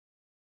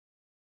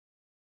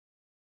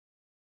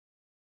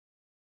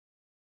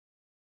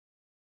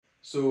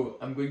So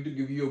I'm going to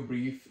give you a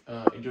brief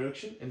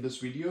introduction. In this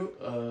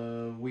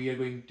video, we are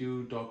going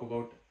to talk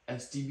about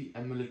StB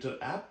emulator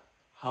app,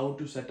 how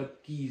to set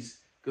up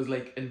keys, because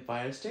like in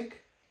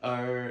Firestick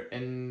or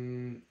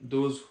in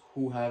those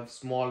who have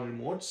small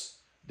remotes,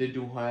 they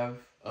do have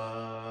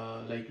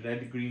like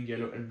red, green,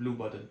 yellow and blue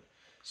button.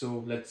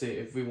 So let's say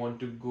if we want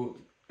to go,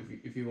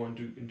 if you want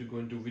to go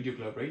into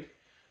Videoclub, right?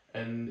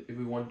 And if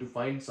we want to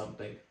find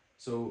something,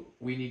 so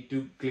we need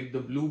to click the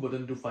blue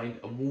button to find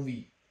a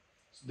movie.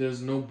 So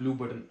there's no blue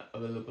button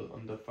available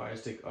on the Fire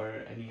Stick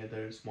or any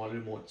other small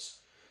remotes.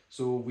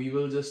 So we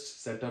will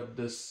just set up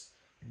this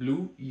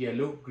blue,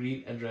 yellow,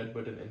 green and red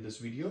button in this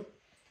video,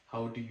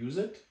 how to use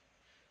it.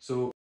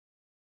 So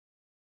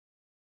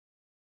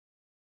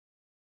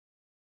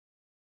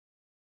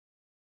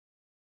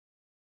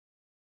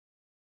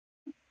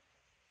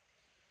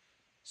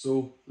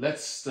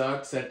let's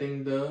start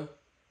setting the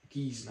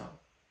keys now.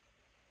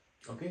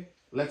 Okay,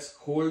 let's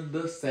hold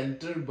the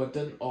center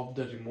button of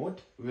the remote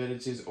where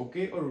it says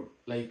okay, or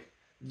like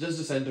just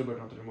the center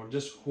button of the remote.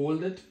 Just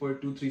hold it for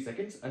 2-3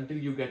 seconds until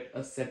you get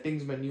a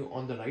settings menu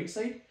on the right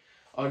side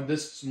or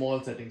this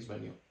small settings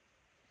menu.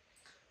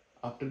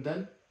 After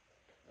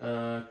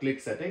that,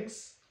 click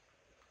settings,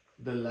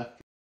 the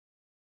left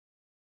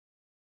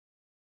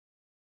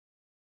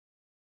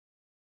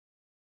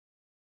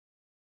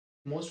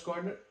most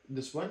corner,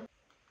 this one.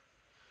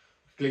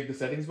 Click the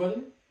settings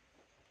button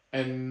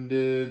and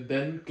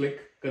then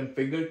click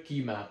configure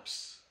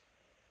Keymaps.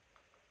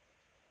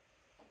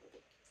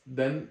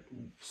 Then,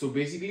 so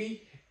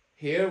basically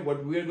here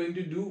what we are going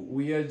to do,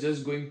 we are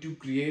just going to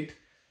create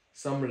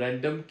some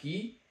random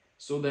key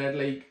so that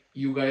like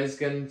you guys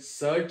can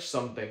search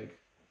something.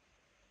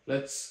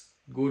 Let's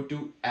go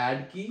to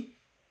add key,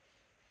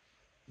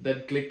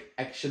 then click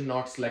action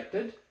not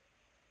selected,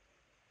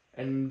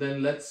 and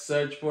then let's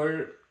search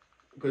for,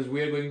 because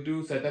we are going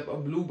to set up a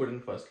blue button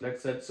first.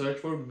 Let's search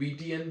for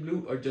BTN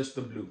blue or just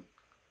the blue.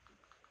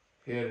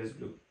 Here is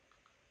blue.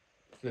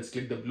 Let's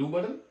click the blue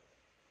button.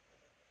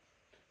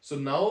 So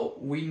now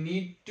we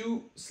need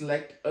to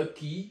select a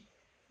key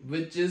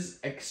which is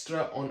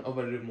extra on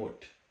our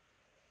remote.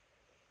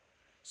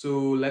 So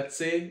let's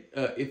say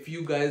if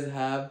you guys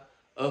have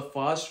a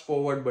fast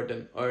forward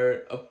button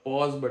or a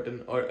pause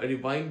button or a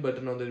rewind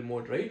button on the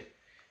remote, right?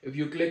 If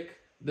you click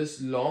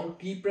this long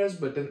key press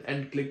button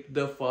and click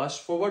the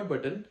fast forward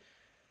button,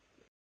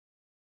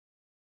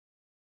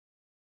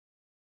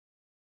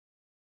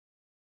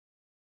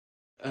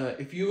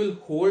 if you will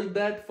hold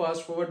that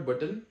fast forward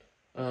button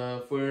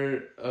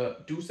for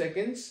 2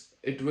 seconds,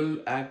 it will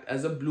act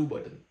as a blue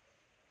button.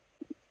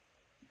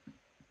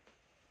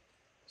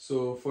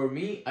 So for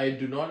me, I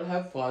do not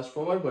have fast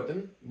forward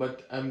button,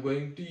 but I'm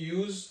going to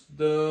use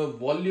the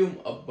volume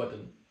up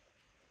button.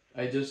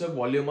 I just have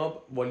volume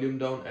up, volume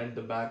down and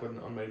the back button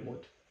on my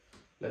remote.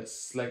 Let's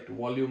select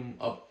volume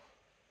up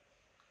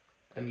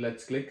and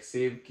let's click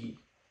save key.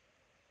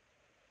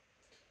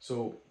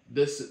 So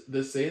this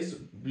says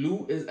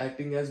blue is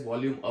acting as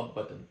volume up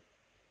button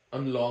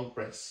on long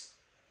press.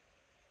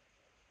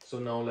 So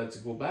now let's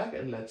go back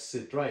and let's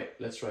try it.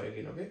 Let's try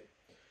again, okay?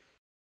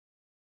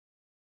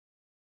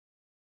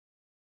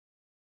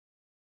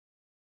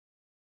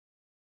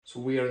 So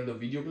we are in the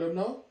Videoclub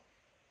now.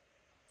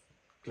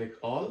 Click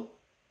all.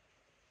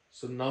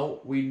 So now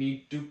we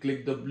need to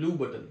click the blue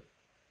button.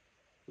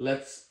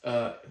 Let's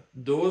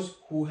those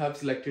who have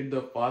selected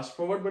the fast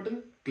forward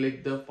button,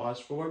 click the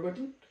fast forward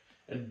button,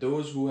 and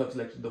those who have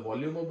selected the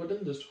volume up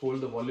button, just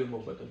hold the volume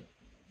up button.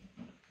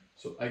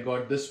 So I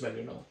got this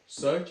menu now,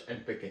 search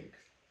and picking.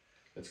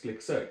 Let's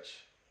click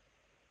search.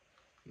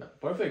 Now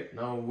perfect,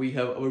 now we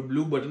have our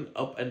blue button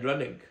up and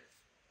running.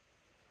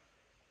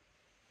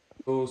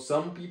 So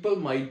some people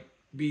might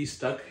be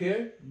stuck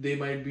here, they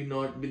might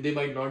not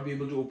be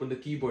able to open the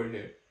keyboard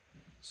here.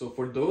 So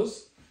for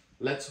those,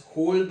 let's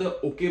hold the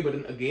OK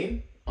button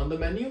again on the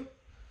menu.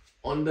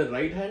 On the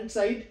right hand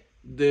side,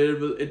 there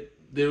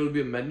will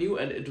be a menu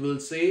and it will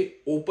say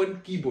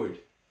open keyboard.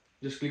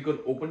 Just click on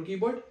open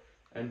keyboard,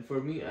 and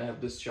for me I have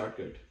this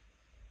shortcut.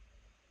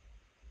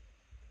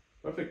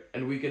 Perfect.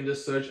 And we can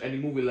just search any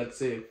movie. Let's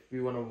say if we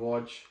want to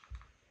watch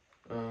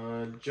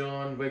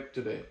John Wick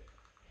today.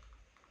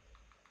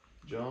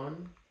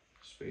 John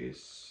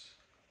space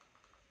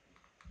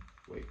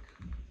Wick.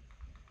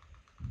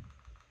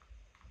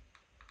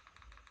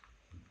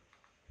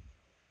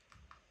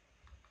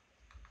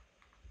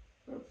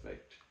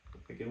 Perfect.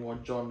 I can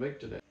watch John Wick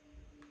today.